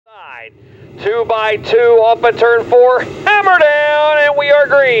wide. 2 by 2 off of turn 4. Hammer down, and we are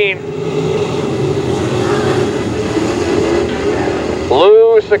green.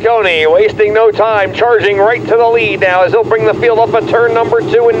 Lou Cicconi wasting no time, charging right to the lead now as he'll bring the field up at turn number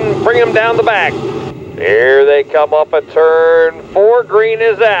 2 and bring him down the back. Here they come up at turn 4. Green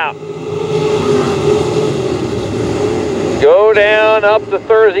is out. Go down up the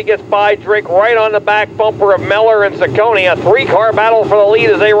third as he gets by Drake right on the back bumper of Meller and Cicconi. A 3-car battle for the lead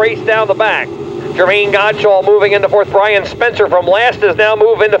as they race down the back. Jermaine Gottschall moving into 4th. Brian Spencer from last is now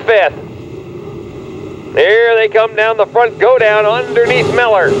moved into 5th. Here they come down the front, go down underneath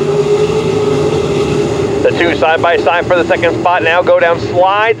Meller. The 2 side by side for the second spot now. Go down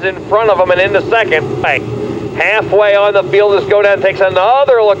slides in front of them and into second. Halfway on the field as Go Down takes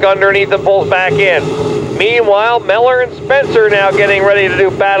another look underneath and pulls back in. Meanwhile, Meller and Spencer now getting ready to do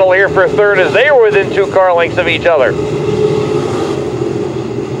battle here for third as they were within 2 car lengths of each other.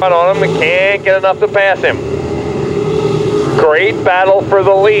 On him and can't get enough to pass him. Great battle for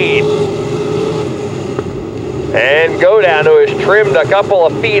the lead. And Go Down, who has trimmed a couple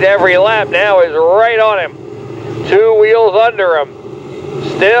of feet every lap, now is right on him. 2 wheels under him.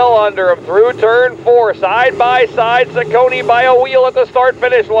 Still under him through turn 4, side by side. Cicconi by a wheel at the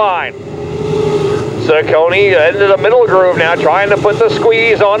start-finish line. Cicconi into the middle groove now, trying to put the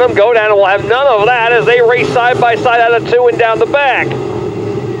squeeze on him. Go Down will have none of that as they race side by side out of 2 and down the back.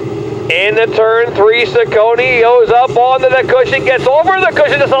 Into turn 3, Cicconi goes up onto the cushion, gets over the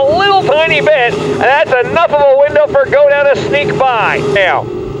cushion just a little tiny bit, and that's enough of a window for Go Down to sneak by. Now,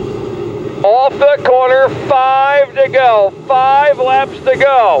 off the corner, 5 to go, 5 laps to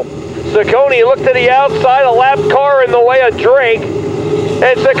go. Cicconi looked to the outside, a lap car in the way of Drake,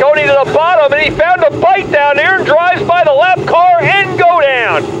 and Cicconi to the bottom, and he found a bite down there and drives by the lap car and Go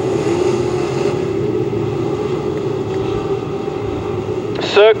Down.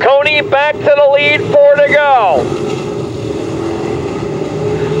 Cicconi back to the lead, 4 to go.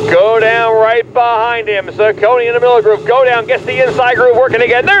 Go Down right behind him. Cicconi in the middle groove. Go Down gets the inside groove working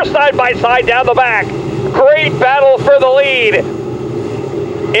again. They're side by side down the back. Great battle for the lead.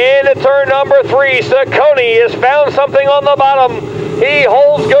 Into turn number 3, Cicconi has found something on the bottom. He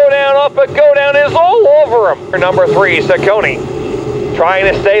holds Go Down up, but Go Down is all over him. Number 3, Cicconi trying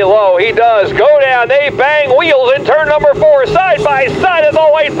to stay low. He does. Go Down. They bang wheels in turn number 4, side by side at the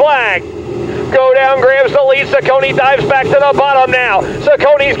white flag. Go Down grabs the lead. Cicconi dives back to the bottom now.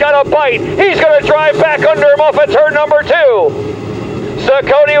 Cicconi's got a bite. He's going to drive back under him off at turn number 2.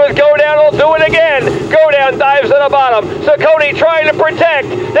 Cicconi with Go Down will do it again. Go Down dives to the bottom. Cicconi trying to protect.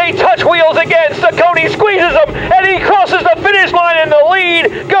 They touch wheels again. Cicconi squeezes them, and he crosses the finish line in the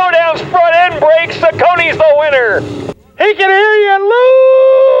lead. Go Down's front end brakes. Cicconi's the winner. He can hear you,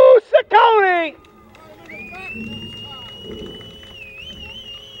 Lou Cicconi.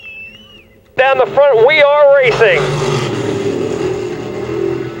 Down the front, we are racing.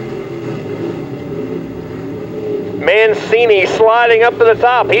 Mancini sliding up to the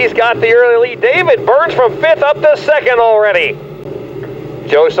top. He's got the early lead. David Burns from 5th up to 2nd already.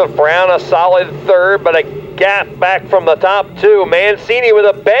 Joseph Brown a solid 3rd, but a gap back from the top 2. Mancini with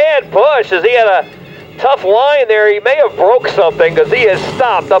a bad push as he had a tough line there. He may have broke something because he has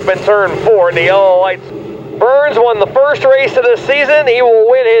stopped up in turn 4 in the yellow lights. Burns won the first race of the season. He will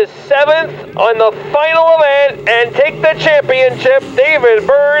win his 7th on the final event and take the championship. David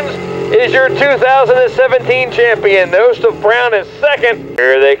Burns is your 2017 champion. Joseph Brown is 2nd.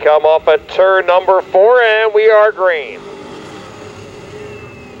 Here they come off at turn number 4, and we are green.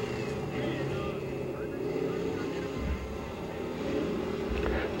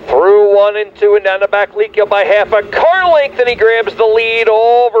 Through 1 and 2 and down the back, Liedtka by half a car length, and he grabs the lead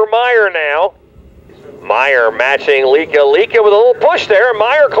over Meyer now. Meyer matching Liedtka. Liedtka with a little push there.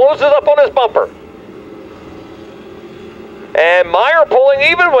 Meyer closes up on his bumper. And Meyer pulling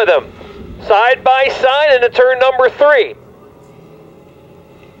even with him. Side by side into turn number 3.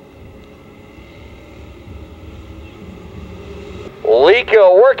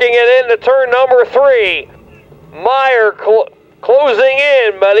 Liedtka working it into turn number 3. Meyer closing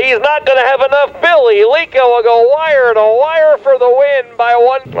in, but he's not going to have enough Billy. Liedtka will go wire to wire for the win by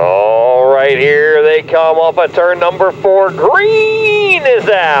 1. All right, here they come off of turn number 4. Green is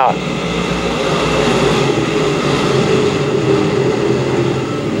out.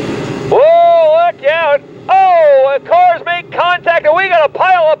 Whoa, look out. Oh, the cars make contact, and we got a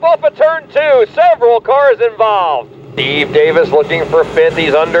pile up off of turn 2. Several cars involved. Steve Davis looking for 5th.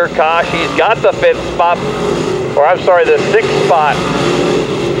 He's under Kosh. He's got the 5th spot. Or I'm sorry, the 6th spot.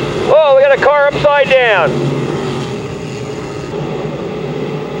 Oh, we got a car upside down.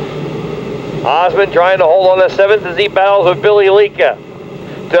 Osmond trying to hold on to 7th as he battles with Billy Liedtka.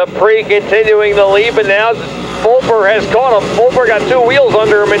 Dupree continuing the lead, but now Fulper has caught him. Fulper got 2 wheels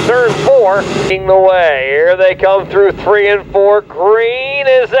under him in turn 4. Leading the way. Here they come through 3 and 4. Green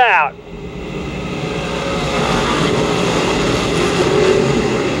is out.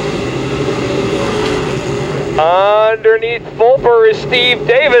 Underneath Fulper is Steve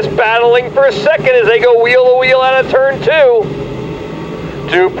Davis battling for a second as they go wheel to wheel out of turn 2.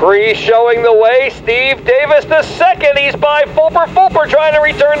 Dupree showing the way. Steve Davis the second. He's by Fulper. Fulper trying to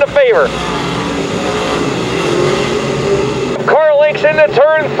return the favor. Car links into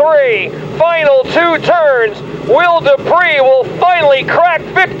turn 3. Final 2 turns. Will Dupree will finally crack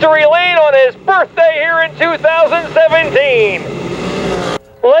victory lane on his birthday here in 2017.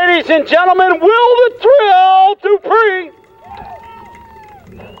 Ladies and gentlemen, Will the Thrill Dupree.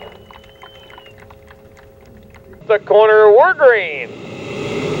 The corner, we're green.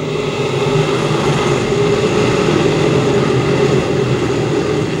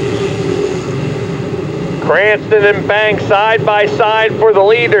 Cranston and Banks side by side for the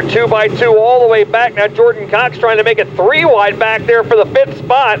lead. They're 2 by 2 all the way back. Now Jordan Cox trying to make it 3 wide back there for the 5th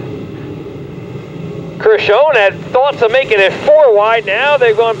spot. Cicconi had thoughts of making it 4 wide. Now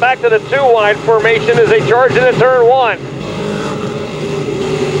they've gone back to the 2 wide formation as they charge into turn 1.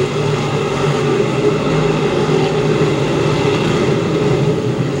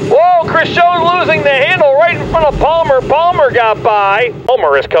 Whoa, Cicconi losing the handle right in front of Palmer. Palmer got by.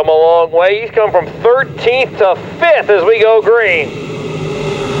 Palmer has come a long way. He's come from 13th to 5th as we go green.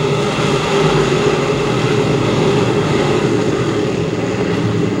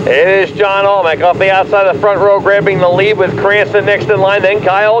 It is John Almec off the outside of the front row grabbing the lead with Cranston next in line, then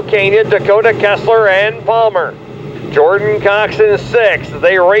Kyle Kania, Dakota Kessler, and Palmer. Jordan Cox in 6th.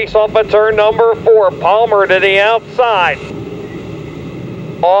 They race off of turn number 4. Palmer to the outside.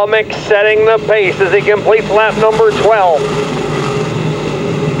 Almec setting the pace as he completes lap number 12.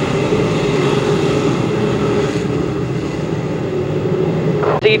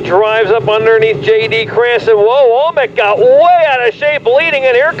 He drives up underneath J.D. Cranston. Whoa, Almec got way out of shape leading,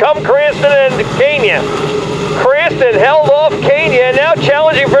 and here come Cranston and Kania. Cranston held off Kania, now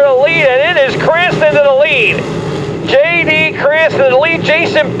challenging for the lead, and it is Cranston to the lead. J.D. Cranston to the lead.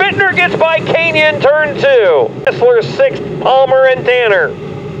 Jason Bittner gets by Kania in turn 2. Kessler 6th, Palmer and Tanner.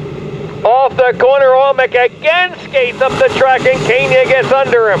 Off the corner, Almec again skates up the track, and Kania gets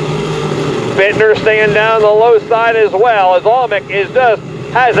under him. Bittner staying down the low side as well, as Almec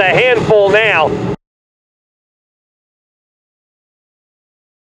has a handful now.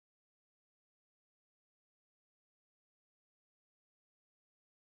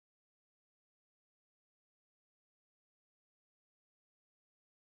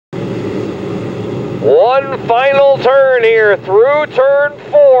 One final turn here through turn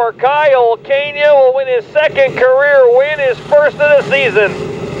 4. Kyle Kania will win his 2nd career win, his 1st of the season.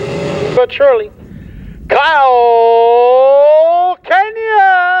 But surely, Kyle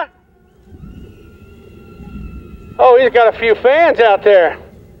Kania. Oh, he's got a few fans out there.